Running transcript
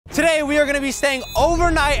Today we are going to be staying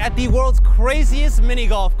overnight at the world's craziest mini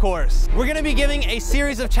golf course. We're going to be giving a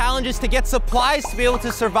series of challenges to get supplies to be able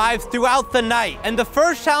to survive throughout the night. And the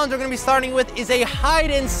first challenge we're going to be starting with is a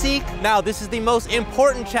hide and seek. Now this is the most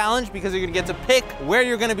important challenge because you're going to get to pick where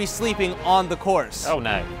you're going to be sleeping on the course. Oh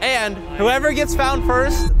no. And whoever gets found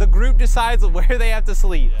first, the group decides where they have to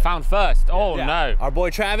sleep. Found first. Oh no. Our boy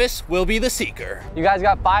Travis will be the seeker. You guys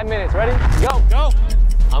got 5 minutes. Ready? Go. Go.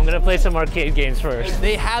 I'm gonna play some arcade games first.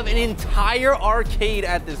 They have an entire arcade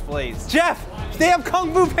at this place. Jeff, they have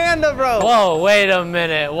Kung Fu Panda, bro. Whoa, wait a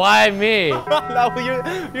minute. Why me? No, you're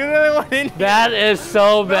the only one in here. That is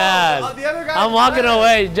so bad. The other guy I'm walking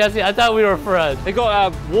away, Jesse. I thought we were friends. They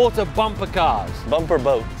got water bumper cars. Bumper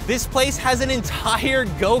boat. This place has an entire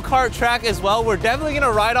go-kart track as well. We're definitely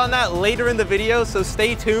gonna ride on that later in the video, so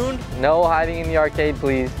stay tuned. No hiding in the arcade,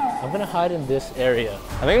 please. I'm gonna hide in this area.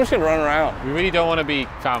 I think we should run around. We really don't want to be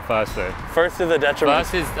found first though. First is a detriment.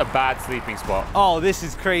 First is a bad sleeping spot. Oh, this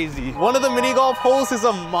is crazy. One of the mini golf holes is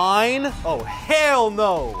a mine. Oh, hell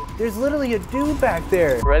no. There's literally a dude back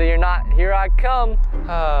there. Ready or not, here I come.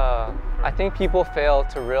 I think people fail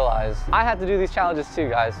to realize I have to do these challenges too,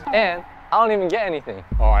 guys. And I don't even get anything.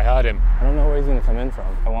 Oh, I heard him. I don't know where he's gonna come in from.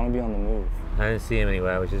 I want to be on the move. I didn't see him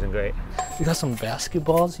anywhere, which isn't great. You got some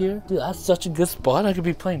basketballs here? Dude, that's such a good spot. I could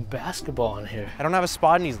be playing basketball in here. I don't have a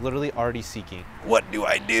spot and he's literally already seeking. What do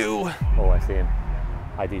I do? Oh, I see him.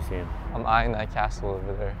 I do see him. I'm eyeing that castle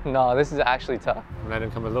over there. No, this is actually tough. Let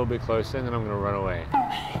him come a little bit closer and then I'm gonna run away.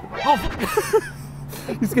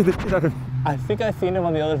 He's gonna get out of me. I think I seen him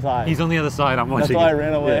on the other side. He's on the other side, I'm watching. That's why I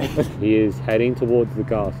ran away. Yeah. He is heading towards the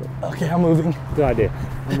castle. Okay, I'm moving. Good idea.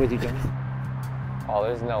 I'm with you, Johnny. Oh,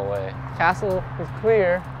 there's no way. Castle is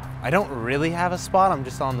clear. I don't really have a spot, I'm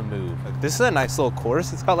just on the move. Like, this is a nice little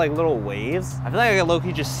course. It's got like little waves. I feel like I could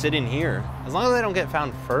low-key just sit in here. As long as I don't get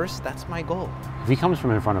found first, that's my goal. If he comes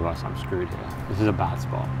from in front of us, I'm screwed here. This is a bad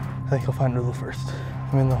spot. I think I'll find Riddle first.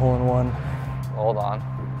 I'm in the hole-in-one. Hold on.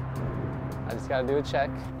 I just gotta do a check.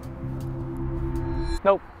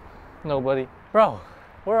 Nope. Nobody. Bro,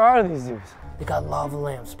 where are these dudes? They got lava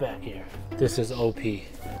lamps back here. This is OP.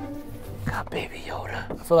 Got Baby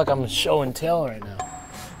Yoda. I feel like I'm show and tell right now.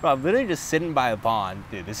 Bro, I'm literally just sitting by a pond.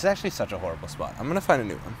 Dude, this is actually such a horrible spot. I'm gonna find a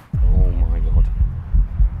new one. Oh my god.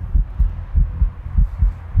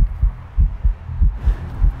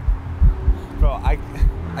 Bro,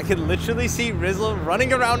 I can literally see Rizzle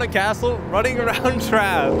running around the castle, running around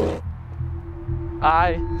Trav.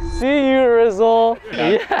 I see you, Rizzle.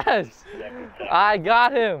 Yes. I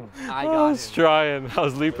got him. I was trying. I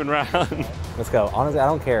was looping around. Let's go. Honestly, I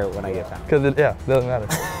don't care when I get found. Because it doesn't matter.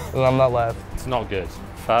 I'm not last. It's not good.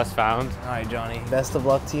 First found. All right, Johnny. Best of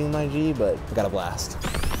luck to you, my G, but I got a blast.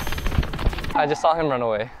 I just saw him run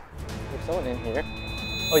away. There's someone in here.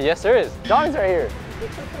 Oh, yes, there is. Johnny's right here.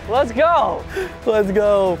 Let's go. Let's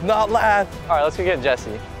go. Not last. All right, let's go get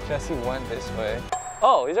Jesse. Jesse went this way.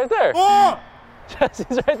 Oh, he's right there. Oh!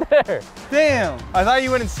 Jesse's right there. Damn. I thought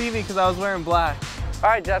you wouldn't see me because I was wearing black. All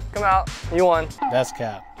right, Jeff, come out. You won. That's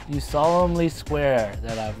cap. You solemnly swear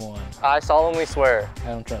that I've won. I solemnly swear. I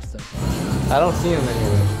don't trust him. I don't see him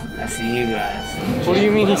anywhere. I see you guys. What do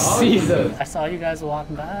you mean he sees us? I saw you guys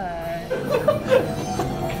walking by.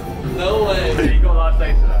 No way. You got last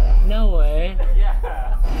place for that. No way.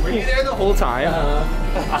 Were you there the whole time?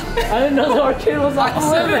 I didn't know the arcade was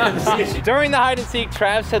off limits. During the hide and seek,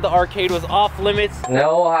 Trav said the arcade was off limits.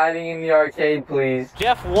 No hiding in the arcade, please.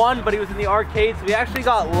 Jeff won, but he was in the arcade, so we actually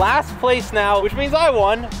got last place now, which means I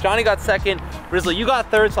won. Johnny got second. Rizzle, you got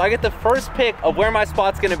third, so I get the first pick of where my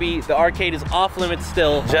spot's gonna be. The arcade is off limits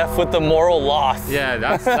still. Jeff with the moral loss. Yeah,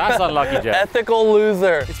 that's unlucky, Jeff. Ethical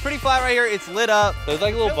loser. It's pretty flat right here. It's lit up. There's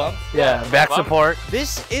like a little bump. Yeah, back support.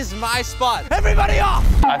 This is my spot. Everybody off!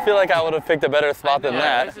 I feel like I would have picked a better spot than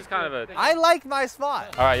that. This is kind of a... I like my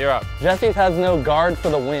spot. All right, you're up. Jesse's has no guard for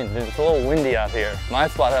the wind. It's a little windy out here. My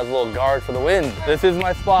spot has a little guard for the wind. This is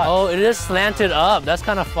my spot. Oh, it is slanted up. That's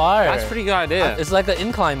kind of fire. That's a pretty good idea. It's like an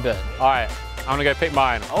incline bed. All right, I'm gonna go pick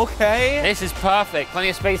mine. Okay. This is perfect. Plenty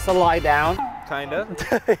of space to lie down. Kinda.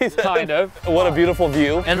 Kind of. What a beautiful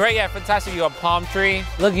view. And great, yeah, fantastic. You got palm tree.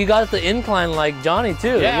 Look, you got the incline like Johnny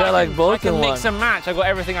too. Yeah, you got like both I can in mix one. and match. I got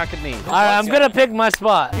everything I could need. All right, I'm gonna pick my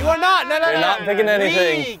spot. You are not. No, You're not picking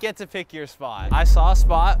anything. We get to pick your spot. I saw a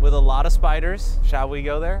spot with a lot of spiders. Shall we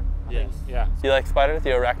go there? Yes. Yeah. You like spiders?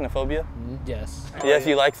 You arachnophobia? Yes, Yes,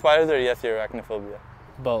 you like spiders, or yes, you're arachnophobia?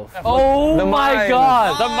 both. Oh The my mine.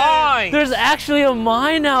 God. The mine! There's actually a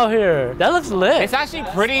mine out here. That looks lit. It's actually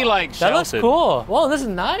pretty like That looks sheltered. cool. Whoa, this is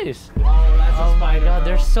nice. Oh my God,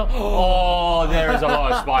 there's so. Oh, there's a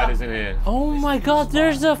lot of spiders in here. Oh my God,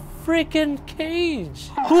 there's a freaking cage.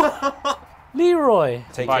 Leroy.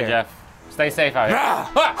 Take Bye, care. Jeff. Stay safe out here.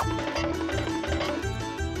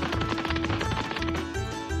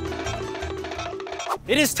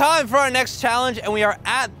 It is time for our next challenge, and we are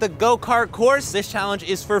at the go-kart course. This challenge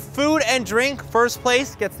is for food and drink. First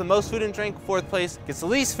place gets the most food and drink. Fourth place gets the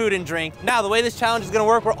least food and drink. Now, the way this challenge is gonna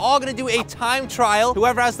work, we're all gonna do a time trial.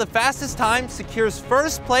 Whoever has the fastest time secures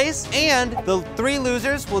first place, and the 3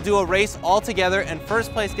 losers will do a race all together, and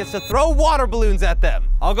first place gets to throw water balloons at them.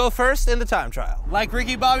 I'll go first in the time trial. Like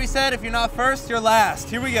Ricky Bobby said, if you're not first, you're last.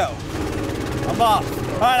 Here we go. I'm off.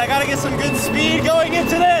 All right, I gotta get some good speed going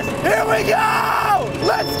into this. Here we go!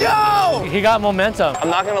 Let's go! He got momentum.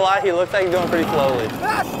 I'm not gonna lie, he looks like he's going pretty slowly.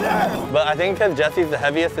 Faster! But I think because Jesse's the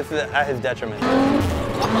heaviest, this is at his detriment.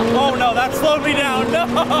 Oh no, that slowed me down. No!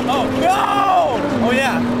 No! Oh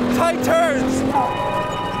yeah, tight turns.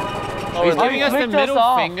 Oh, He's giving us the middle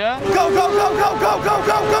finger. Go, go, go, go, go, go,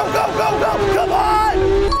 go, go, go, go, go! Come on!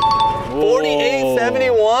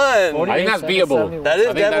 48.71. I think that's beatable. That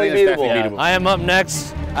is definitely beatable. I am up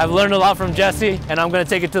next. I've learned a lot from Jesse, and I'm gonna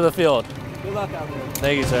take it to the field. Good luck out there.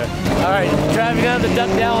 Thank you, sir. All right, Trav, you're gonna have to duck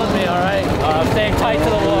down with me, all right? I'm staying tight to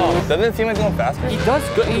the wall. Doesn't it seem like he's going faster? He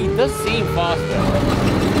does seem faster.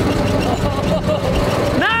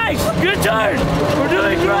 Nice! Good turn! We're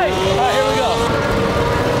doing great! All right, here we go.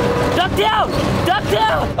 Duck down! Duck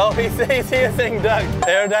down! Oh, he's saying duck.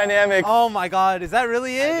 Aerodynamics. Oh my God, is that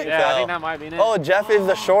really it? Yeah, I So- think that might be it. Oh, Jeff is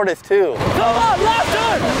the shortest too. Come on, left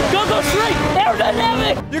turn! Go straight!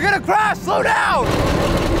 Aerodynamic! You're gonna crash, slow down!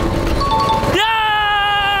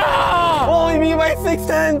 Yeah! Only me by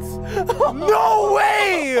 6/10. No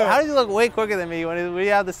way! How does he look way quicker than me when we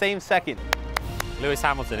have the same second? Lewis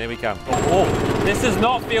Hamilton, here we come. Oh, this does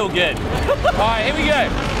not feel good. All right, here we go.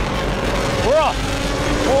 We're off.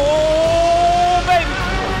 Oh, baby.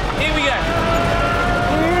 Here we go.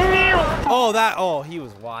 Oh, he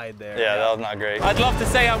was wide there. Yeah, that was not great. I'd love to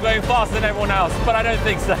say I'm going faster than everyone else, but I don't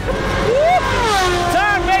think so.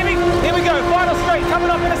 Turn, baby. Here we go. Final straight coming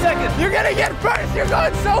up in a second. You're gonna get first, you're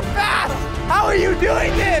going so fast! How are you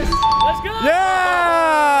doing this? Let's go!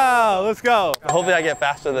 Yeah! Let's go. Hopefully I get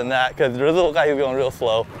faster than that because there's a little guy who's going real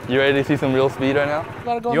slow. You ready to see some real speed right now?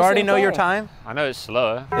 You already know your time? I know it's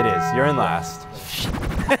slower. It is, you're in last.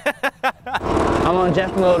 I'm on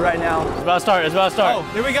Jeff mode right now. It's about to start, it's about to start. Oh,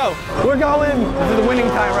 here we go. We're going. This is the winning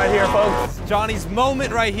time right here, folks. Johnny's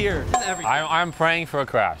moment right here. I'm praying for a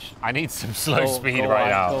crash. I need some slow speed right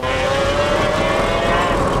now.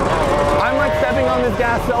 I'm like stepping on this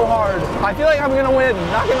gas so hard. I feel like I'm gonna win,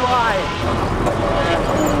 not gonna lie.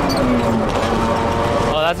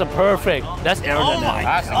 Oh, that's a perfect. That's aerodynamic.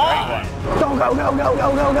 That's a great one. Go, go, go, go,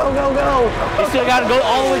 go, go, go, go, go. You still gotta go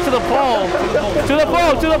all the way to the pole. To the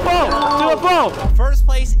pole, to the pole, to the pole. First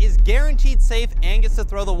place is guaranteed safe and gets to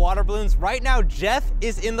throw the water balloons. Right now, Jeff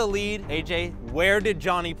is in the lead. AJ, where did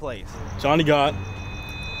Johnny place? Johnny got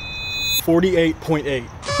 48.8.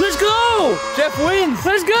 Let's go! Jeff wins!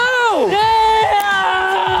 Let's go!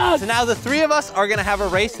 Yeah! So now the 3 of us are gonna have a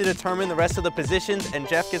race to determine the rest of the positions, and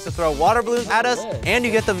Jeff gets to throw water balloons at us, and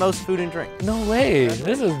you get the most food and drink. No way.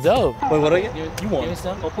 This is dope. Wait, what do I get? You won.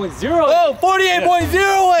 0.0. Oh,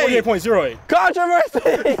 48.08! 48.08. Controversy!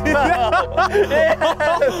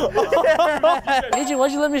 AJ,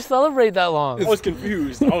 why'd you let me celebrate that long? I was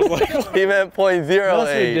confused. I was like, He meant 0.08.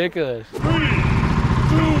 That's ridiculous.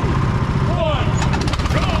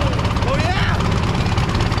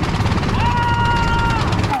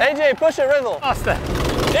 AJ, push it, Rizzle. Faster.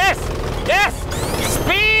 Yes! Yes!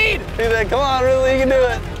 Speed! He said, come on, Rizzle, you can do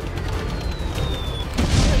it.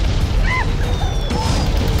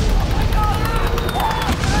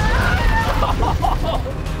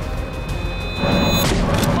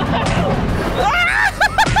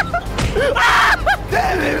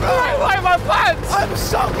 Damn it! Why my pants? I'm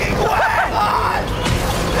soaking wet!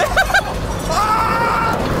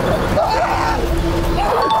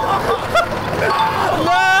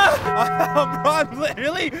 I'm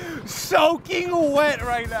literally soaking wet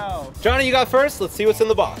right now. Johnny, you got first. Let's see what's in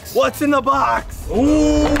the box. What's in the box?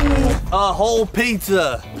 Ooh! A whole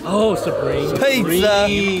pizza. Oh, Supreme. Pizza.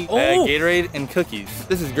 Oh. Gatorade and cookies.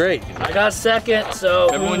 This is great. I got second, so.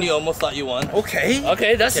 Remember when you almost thought you won? Okay.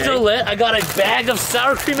 Okay, that's still lit. I got a bag of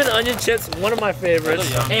sour cream and onion chips, one of my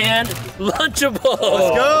favorites, and Lunchables.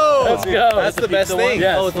 Let's go. Let's go. That's the best thing.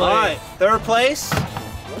 Yes. Oh, it's all right. Third place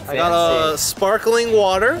I got a sparkling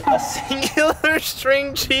water, a singular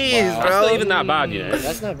string cheese, bro. That's not even that bad, you know.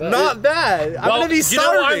 That's not bad. Not bad. I'm gonna be do you know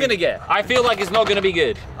what I'm starving. gonna get? I feel like it's not gonna be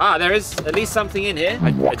good. Ah, there is at least something in here.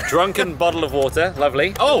 A drunken bottle of water,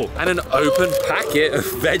 lovely. Oh, and an open packet of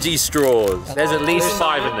veggie straws. There's at least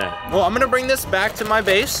 5 in there. Well, I'm gonna bring this back to my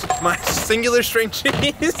base, my singular string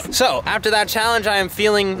cheese. So, after that challenge, I am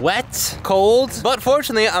feeling wet, cold, but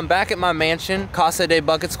fortunately, I'm back at my mansion, Casa de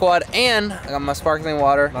Bucket Squad, and I got my sparkling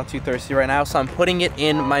water. Not too thirsty right now, so I'm putting it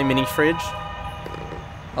in my mini fridge,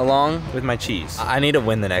 along with my cheese. I need to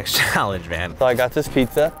win the next challenge, man. So I got this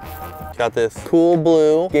pizza. Got this cool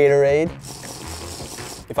blue Gatorade.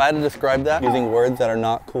 If I had to describe that using words that are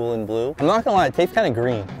not cool and blue, I'm not gonna lie, it tastes kind of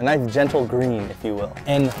green. A nice gentle green, if you will.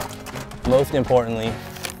 And most importantly,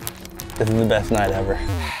 this is the best night ever.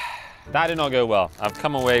 That did not go well. I've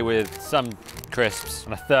come away with some crisps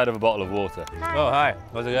and a third of a bottle of water. Oh, hi.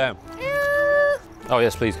 How's it going? Oh,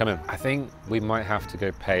 yes, please come in. I think we might have to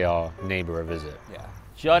go pay our neighbor a visit. Yeah.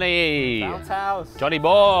 Johnny! Bounce house. Johnny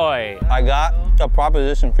boy! I got a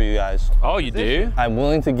proposition for you guys. Oh, you do? I'm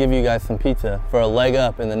willing to give you guys some pizza for a leg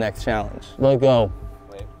up in the next challenge. Let's go.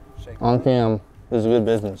 Wait, shake. On cam. This is good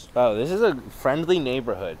business. Oh, this is a friendly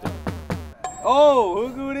neighborhood. Oh,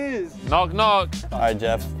 look who it is. Knock, knock. All right,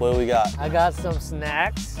 Jeff, what do we got? I got some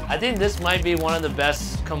snacks. I think this might be one of the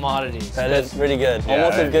best commodities. That is pretty good. Yeah,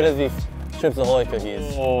 Almost as good as these Chips Ahoy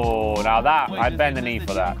cookies. Oh, now that, I'd bend the knee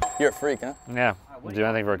for that. You're a freak, huh? Yeah, I'll do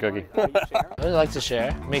anything for a cookie. I would like to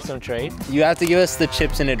share, make some trade. You have to give us the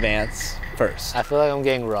chips in advance first. I feel like I'm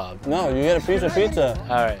getting robbed. No, you get a piece of pizza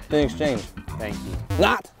All right, in exchange. Thank you.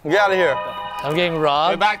 Not. Get out of here. I'm getting Go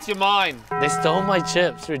robbed. back to your mine. They stole my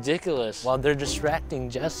chips, ridiculous. While they're distracting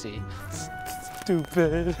Jesse.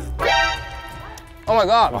 Stupid. Oh my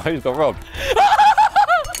God. Oh, he's got robbed.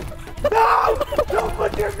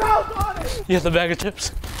 You have the bag of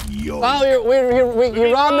chips? Oh,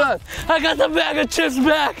 you robbed us. I got the bag of chips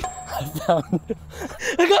back. I found it.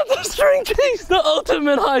 I got the string cheese, the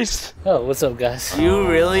ultimate heist. Oh, what's up, guys? You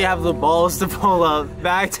really have the balls to pull up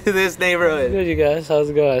back to this neighborhood. Good, you guys. How's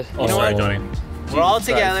it going? Oh, sorry, Johnny. We're all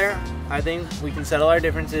together. I think we can settle our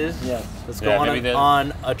differences. Yeah. Let's go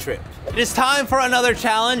on a trip. It is time for another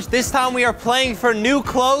challenge. This time we are playing for new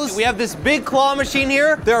clothes. We have this big claw machine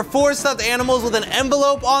here. There are 4 stuffed animals with an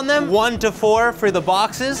envelope on them. 1 to 4 for the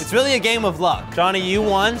boxes. It's really a game of luck. Johnny, you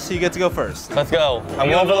won, so you get to go first. Let's go. I'm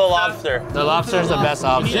going for the lobster. The lobster is the best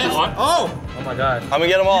option. Oh, I'm gonna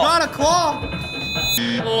get them all. got a claw.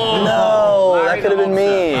 No, that could have been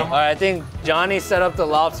me. All right, I think Johnny set up the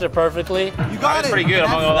lobster perfectly. You got it. Pretty good,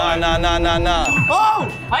 I'm not gonna lie. Nah.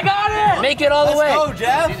 Oh, I got it! Make it all the way. let's go,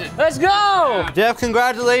 Jeff. Let's go! Jeff,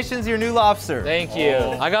 congratulations, your new lobster. Thank you.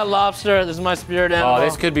 I got lobster. This is my spirit animal. Oh,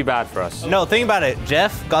 this could be bad for us. No, think about it.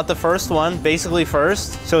 Jeff got the first one, basically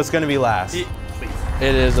first, so it's gonna be last.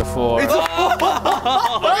 It is a 4. I'm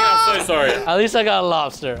so sorry. At least I got a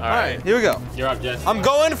lobster. All right, here we go. You're up, Jess. I'm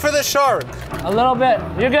going for the shark. A little bit.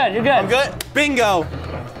 You're good. You're good. I'm good. Bingo.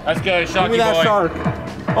 Let's go, Sharky Give me that boy. shark.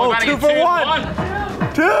 Oh, We're about to 2 get for 2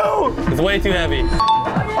 1. 2. It's way too heavy.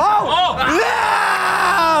 Oh.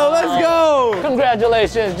 Yeah! Let's go.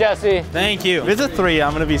 Congratulations, Jesse. Thank you. If it's a 3,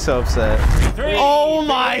 I'm gonna be so upset. 3. Oh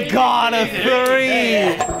my God, a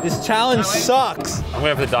 3. This challenge sucks. I'm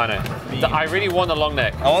going for the dino. I really want the long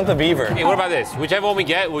neck. I want the beaver. Hey, what about this? Whichever one we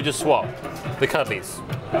get, we'll just swap. The cuddlies.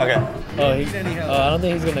 Okay. I don't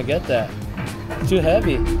think he's gonna get that. Too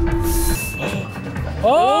heavy.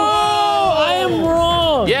 Oh, I am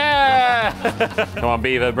wrong. Yeah! Come on,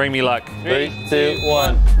 Beaver, bring me luck. 3, 2,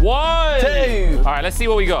 1. 1! 2. All right, let's see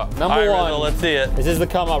what we got. Number All right, 1. Rizzo, let's see it. This is the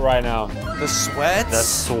come up right now. The sweats. The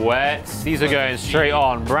sweats. These are going straight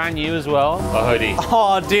on. Brand new as well. A hoodie.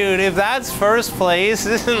 Oh, dude, if that's first place,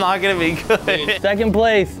 this is not gonna be good. Second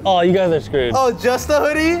place. Oh, you guys are screwed. Oh, just the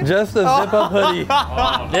hoodie? Just a zip-up hoodie.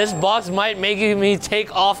 This box might make me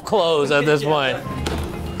take off clothes at this point.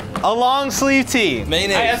 A long sleeve tee.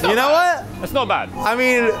 Mayonnaise. You know what? That's not bad. I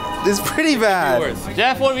mean, it's pretty bad.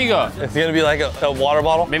 Jeff, what have you got? It's gonna be like a water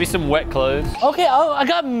bottle. Maybe some wet clothes. Okay, I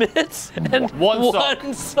got mitts and One sock.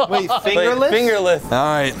 sock. Wait, fingerless? Fingerless. All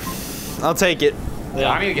right, I'll take it.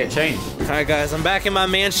 I need to get changed. All right, guys, I'm back in my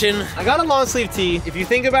mansion. I got a long sleeve tee. If you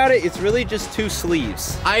think about it, it's really just 2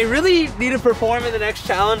 sleeves. I really need to perform in the next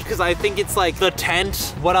challenge because I think it's like the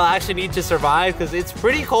tent, what I'll actually need to survive because it's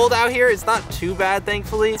pretty cold out here. It's not too bad,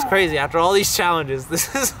 thankfully. It's crazy. After all these challenges,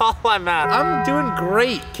 this is all I'm at. I'm doing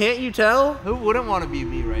great. Can't you tell? Who wouldn't want to be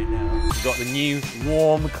me right now? We've got the new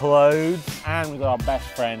warm clothes. And we've got our best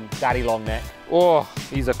friend, Daddy Longneck. Oh,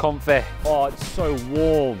 he's a comfy. Oh, it's so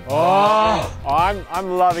warm. Oh,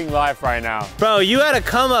 I'm loving life right now. Bro, you had a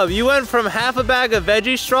come up. You went from half a bag of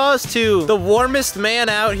veggie straws to the warmest man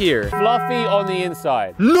out here. Fluffy on the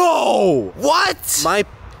inside. No! What? My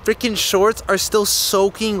freaking shorts are still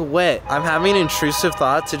soaking wet. I'm having an intrusive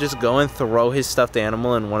thought to just go and throw his stuffed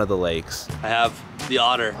animal in one of the lakes. I have the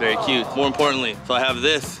otter, very cute. More importantly, so I have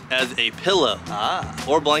this as a pillow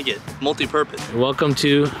or blanket, multi-purpose. Welcome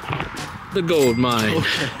to the gold mine.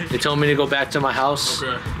 They told me to go back to my house.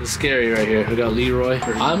 It's scary right here. We got Leroy.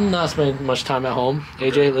 I'm not spending much time at home.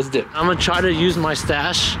 AJ, let's dip. I'm gonna try to use my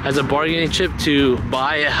stash as a bargaining chip to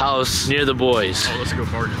buy a house near the boys. Oh, let's go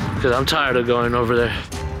bargain. Because I'm tired of going over there.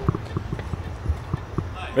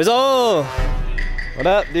 Rizzo! What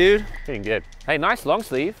up, dude? Feeling good. Hey, nice long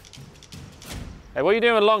sleeve. Hey, what are you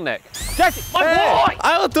doing with long neck? Jesse, my boy!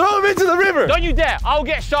 I'll throw him into the river! Don't you dare! I'll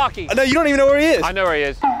get Sharky. No, you don't even know where he is. I know where he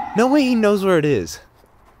is. No way he knows where it is.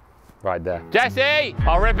 Right there. Jesse!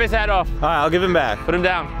 I'll rip his head off. All right, I'll give him back. Put him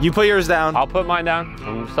down. You put yours down. I'll put mine down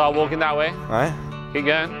and start walking that way. All right. Keep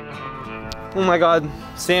going. Oh my God,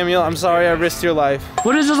 Samuel, I'm sorry I risked your life.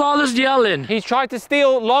 What is all this yelling? He's tried to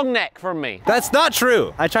steal long neck from me. That's not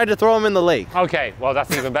true. I tried to throw him in the lake. Okay, well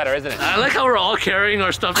that's even better, isn't it? I like how we're all carrying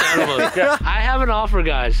our stuffed animals. I have an offer,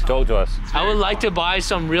 guys. Talk to us. I would like to buy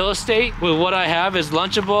some real estate with what I have is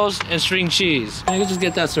Lunchables and string cheese. Can you just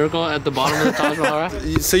get that circle at the bottom of the Taj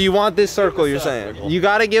Mahal? So you want this circle, you're saying? You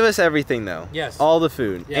gotta give us everything though. Yes. All the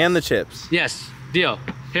food Yes. and the chips. Yes, deal.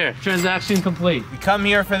 Here, transaction complete. We come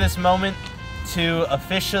here for this moment to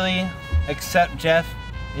officially accept Jeff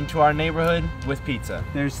into our neighborhood with pizza.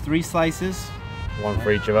 There's 3 slices. One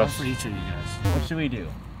for each of us. For each of you guys. What should we do?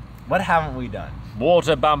 What haven't we done?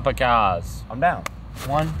 Water bumper cars. I'm down.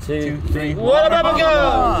 1, 2, 3. Water bumper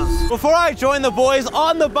cars! Before I join the boys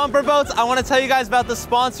on the bumper boats, I want to tell you guys about the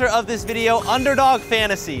sponsor of this video, Underdog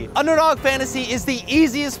Fantasy. Underdog Fantasy is the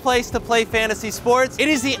easiest place to play fantasy sports. It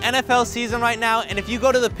is the NFL season right now, and if you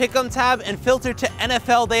go to the Pick'em tab and filter to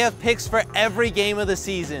NFL, they have picks for every game of the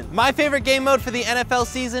season. My favorite game mode for the NFL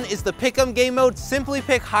season is the Pick'em game mode. Simply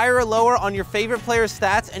pick higher or lower on your favorite player's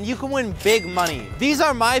stats, and you can win big money. These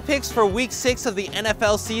are my picks for week 6 of the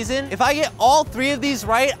NFL season. If I get all 3 of these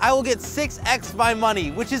right, I will get 6x my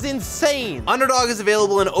money, which is insane. Underdog is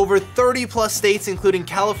available in over 30 plus states, including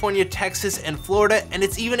California, Texas, and Florida, and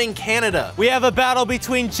it's even in Canada. We have a battle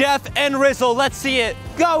between Jeff and Rizzle. Let's see it.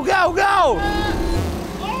 Go, go, go!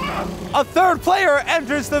 A 3rd player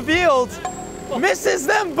enters the field. Misses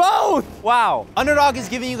them both! Wow. Underdog is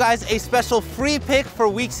giving you guys a special free pick for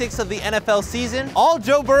week 6 of the NFL season. All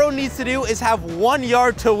Joe Burrow needs to do is have 1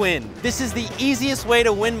 yard to win. This is the easiest way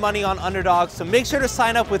to win money on Underdog, so make sure to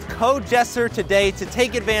sign up with code Jesser today to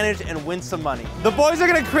take advantage and win some money. The boys are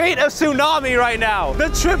gonna create a tsunami right now. The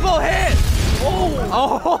triple hit!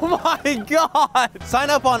 Oh my God!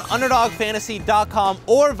 Sign up on UnderdogFantasy.com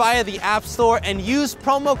or via the App Store and use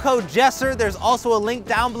promo code Jesser. There's also a link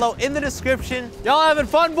down below in the description. Y'all having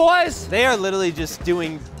fun, boys? They are literally just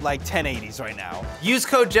doing like 1080s right now. Use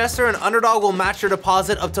code Jesser and Underdog will match your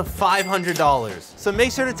deposit up to $500. So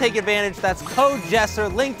make sure to take advantage. That's code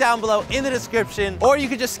Jesser, link down below in the description, or you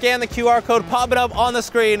could just scan the QR code, pop it up on the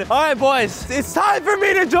screen. All right, boys, it's time for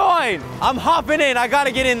me to join. I'm hopping in. I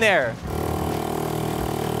gotta get in there.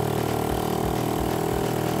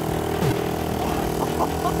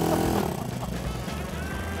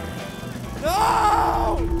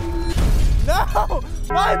 No! No!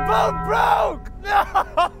 My boat broke!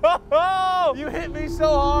 No! You hit me so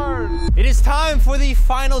hard. It is time for the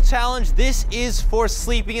final challenge. This is for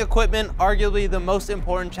sleeping equipment, arguably the most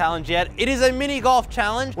important challenge yet. It is a mini golf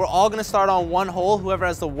challenge. We're all gonna start on 1 hole. Whoever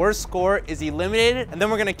has the worst score is eliminated, and then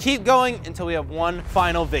we're gonna keep going until we have 1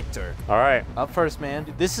 final victor. All right. Up first,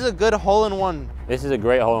 man. This is a good hole-in-one. This is a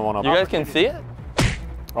great hole-in-one. You guys can see it?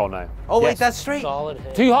 Oh no. Oh, Yes. wait, that's straight. Solid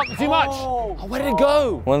hit. Too hot, too much. Oh, where did it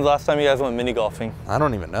go? When's the last time you guys went mini golfing? I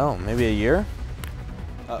don't even know. Maybe a year?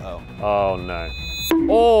 Uh-oh. Oh no.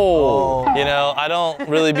 Oh. You know, I don't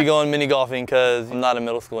really be going mini golfing because I'm not in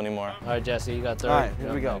middle school anymore. All right, Jesse, you got 3rd. All right,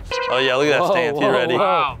 here we go. Oh yeah, look at that stance. You ready?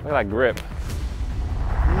 Wow. Look at that grip.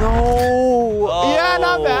 No. Yeah,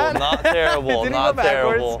 not bad. Not terrible. Didn't Not go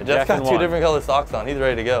terrible. backwards. Jeff got Jackson 2 won. different color socks on. He's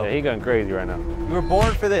ready to go. Yeah, he's going crazy right now. You were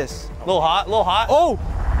born for this. A little hot, a little hot. Oh!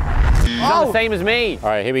 He's done the same as me. All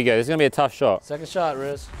right, here we go. This is gonna be a tough shot. Second shot,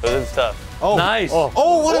 Riz. This is tough. Oh. Nice. Oh.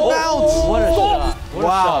 Oh, what a bounce! What a shot. What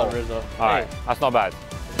Wow. a shot, Rizzo. All right, that's not bad.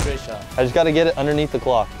 Great shot. I just got to get it underneath the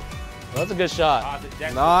clock. That's a good shot.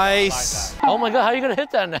 Nice. Oh my God, how are you gonna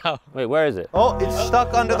hit that now? Wait, where is it? Oh, it's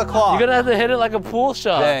stuck under the cloth. You're gonna have to hit it like a pool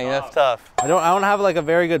shot. Dang, that's tough. I don't have like a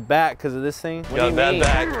very good bat because of this thing. You got a bad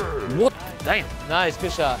back. What? Damn. Nice,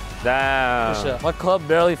 good shot. Damn. Good shot. My club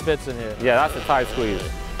barely fits in here. Yeah, that's a tight squeeze.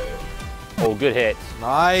 Oh, good hit.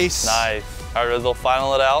 Nice. Nice. All right, Rizzle,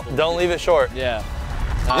 final it out. Don't leave it short. Yeah.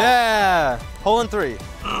 Yeah. Hole in 3.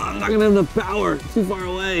 I'm not gonna have the power. Too far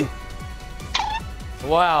away.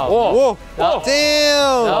 Wow. Whoa. No.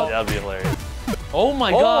 Damn. No. That'd be hilarious. Oh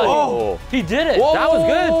my God. Oh. He did it. That was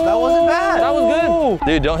good. That wasn't bad. That was good.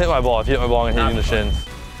 Dude, don't hit my ball. If you hit my ball, I'm gonna hit you in the shins.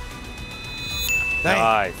 Dang.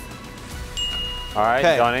 Nice. All right,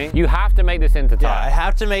 Okay. Johnny. You have to make this into Yeah, I time.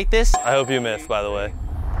 have to make this. I hope you miss, by the way.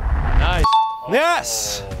 Nice.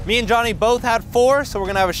 Yes. Me and Johnny both had 4, so we're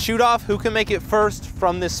gonna have a shoot off. Who can make it first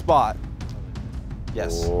from this spot?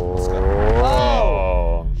 Yes. Let's go.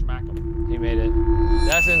 Oh. He made it.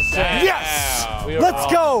 That's insane. Yes. We were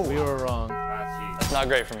Let's wrong. go. We were wrong. That's not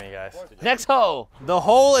great for me, guys. Next hole. The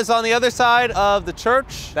hole is on the other side of the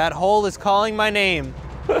church. That hole is calling my name.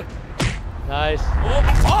 Nice.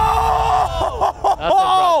 Oh!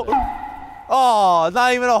 That's impressive. Oh,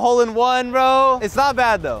 not even a hole in 1, bro. It's not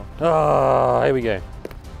bad though. Oh, here we go.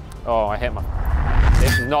 Oh, I hit my.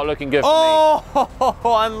 This is not looking good for me. Oh,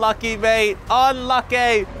 unlucky, mate.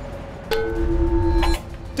 Unlucky.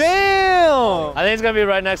 Damn. I think it's gonna be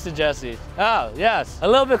right next to Jesse's. Oh, yes. A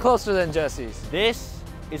little bit closer than Jesse's. This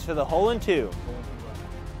is for the hole in 2.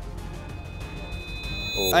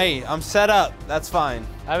 Oh. Hey, I'm set up. That's fine.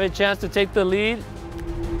 I have a chance to take the lead.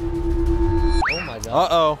 Oh my God.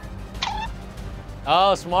 Uh-oh.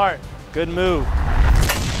 Oh, smart. Good move.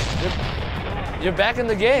 You're back in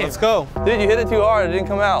the game. Let's go. Dude, you hit it too hard. It didn't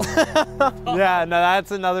come out. Yeah, no,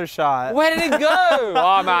 that's another shot. Where did it go? Oh,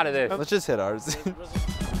 I'm out of this. Let's just hit ours.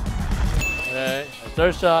 Okay.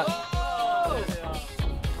 Third shot.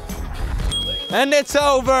 And it's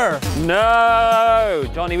over. No!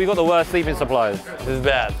 Johnny, we got the worst sleeping supplies. This is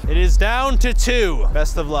bad. It is down to 2.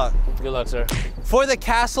 Best of luck. Good luck, sir. For the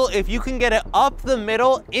castle, if you can get it up the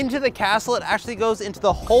middle into the castle, it actually goes into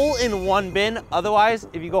the hole in 1 bin. Otherwise,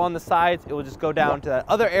 if you go on the sides, it will just go down to that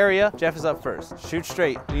other area. Jeff is up first. Shoot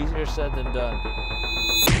straight. Easier said than done.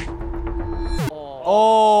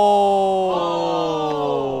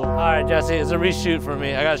 Oh. All right, Jesse, it's a reshoot for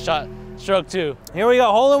me. I got a shot. Stroke 2. Here we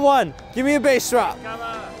go, hole in 1. Give me a bass drop.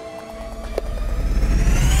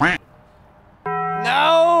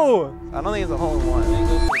 No! I don't think it's a hole in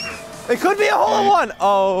 1. It could be a hole in 1.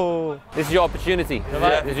 Oh. This is your opportunity.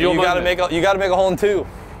 Yeah, This is your you gotta moment. make a hole in 2.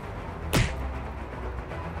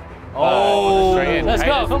 Oh, straight in. Let's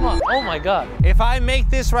go, Haters. come on. Oh my God. If I make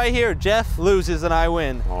this right here, Jeff loses and I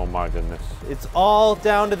win. Oh my goodness. It's all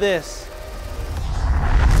down to this.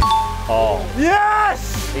 Oh,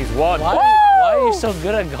 Yes! he's won. Why are you so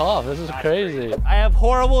good at golf? This is crazy. I have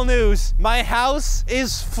horrible news. My house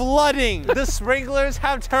is flooding. The sprinklers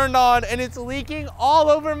have turned on and it's leaking all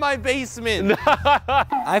over my basement.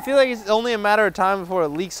 I feel like it's only a matter of time before it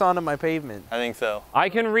leaks onto my pavement. I think so. I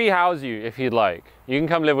can rehouse you if you'd like. You can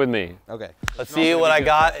come live with me. Okay. Let's see what I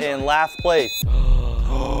got in last place.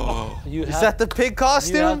 Is that the pig You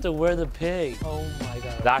costume? have to wear the pig. Oh my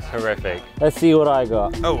God. That's horrific. Let's see what I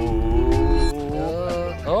got. Oh.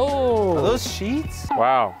 Are those sheets?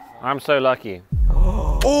 Wow, I'm so lucky.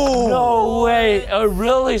 Oh! No way, a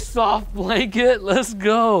really soft blanket. Let's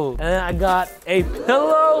go. And then I got a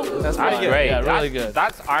pillow. That's That's pretty good. great. Yeah, really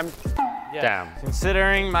That's, good. I'm, Yeah. damn.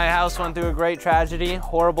 Considering my house went through a great tragedy,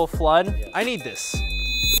 horrible flood, I need this.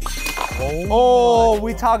 Oh,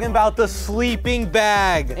 we talking about the sleeping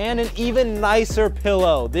bag and an even nicer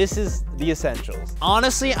pillow. This is the essentials.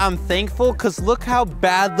 Honestly, I'm thankful because look how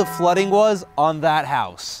bad the flooding was on that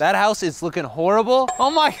house. That house is looking horrible.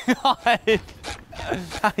 Oh my God.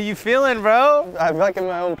 How you feeling, bro? I'm like in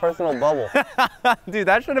my own personal bubble. Dude,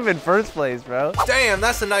 that should have been first place, bro. Damn,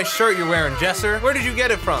 that's a nice shirt you're wearing, Jesser. Where did you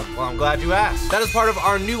get it from? Well, I'm glad you asked. That is part of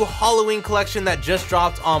our new Halloween collection that just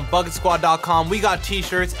dropped on bucketsquad.com. We got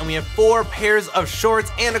t-shirts and we have 4 pairs of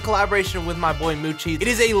shorts and a collaboration with my boy Moochie. It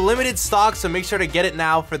is a limited stock, so make sure to get it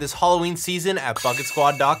now for this Halloween season at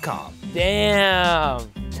bucketsquad.com.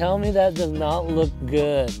 Damn. Tell me that does not look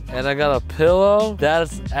good. And I got a pillow.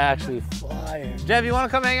 That's actually fire. Jeff, you want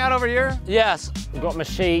to come hang out over here? Yes. I've got my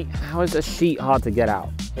sheet. How is a sheet hard to get out?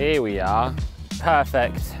 Here we are.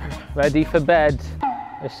 Perfect. Ready for bed.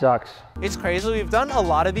 This sucks. It's crazy. We've done a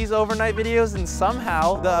lot of these overnight videos and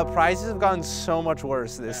somehow the prices have gotten so much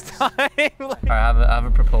worse this time. Like, All right, I have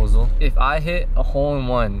a proposal. If I hit a hole in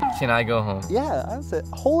 1, can I go home? yeah, that's it.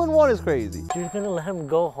 Hole in 1 is crazy. You're gonna let him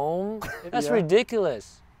go home? That's Yeah.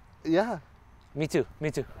 ridiculous. Yeah. Me too, me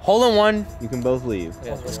too. Hole in one, you can both leave.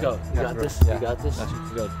 Yeah, let's go. You got this, you got this.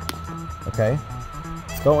 Let's go. Okay.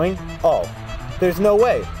 It's going. Oh, there's no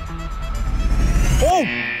way.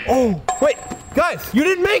 Oh, wait. Guys, you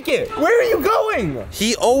didn't make it. Where are you going?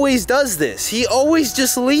 He always does this. He always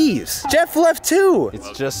just leaves. Jeff left too.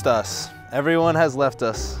 It's just us. Everyone has left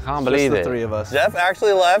us. Can't believe just it. the 3 of us. Jeff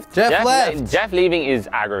actually left. Jeff left. Jeff leaving is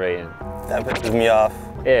aggravating. That pisses me off.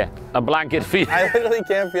 Yeah, a blanket for you. I literally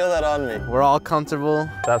can't feel that on me. We're all comfortable.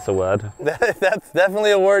 That's a word. That's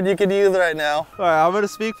definitely a word you could use right now. All right, I'm gonna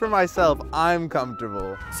speak for myself. I'm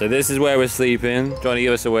comfortable. So this is where we're sleeping. Do you want to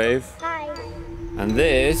give us a wave? Hi. And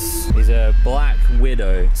this is a black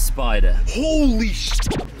widow spider. Holy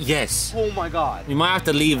shit. Yes. Oh my God. You might have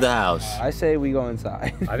to leave the house. I say we go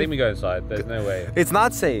inside. I think we go inside. There's no way. It's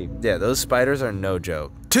not safe. Yeah, those spiders are no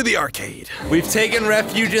joke. To the arcade. We've taken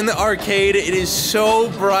refuge in the arcade. It is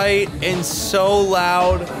so bright and so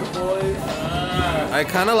loud. I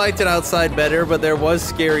kind of liked it outside better, but there was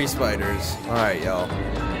scary spiders. All right, y'all.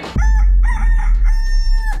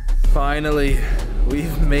 Finally,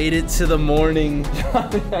 we've made it to the morning.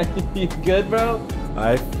 You good, bro?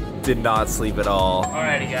 I did not sleep at all.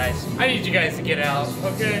 Alrighty, guys. I need you guys to get out,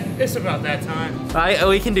 okay? It's about that time.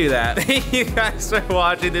 We can do that. Thank you guys for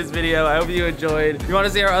watching this video. I hope you enjoyed. If you want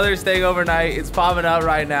to see our others staying overnight, it's popping up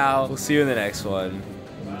right now. We'll see you in the next one.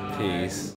 Peace.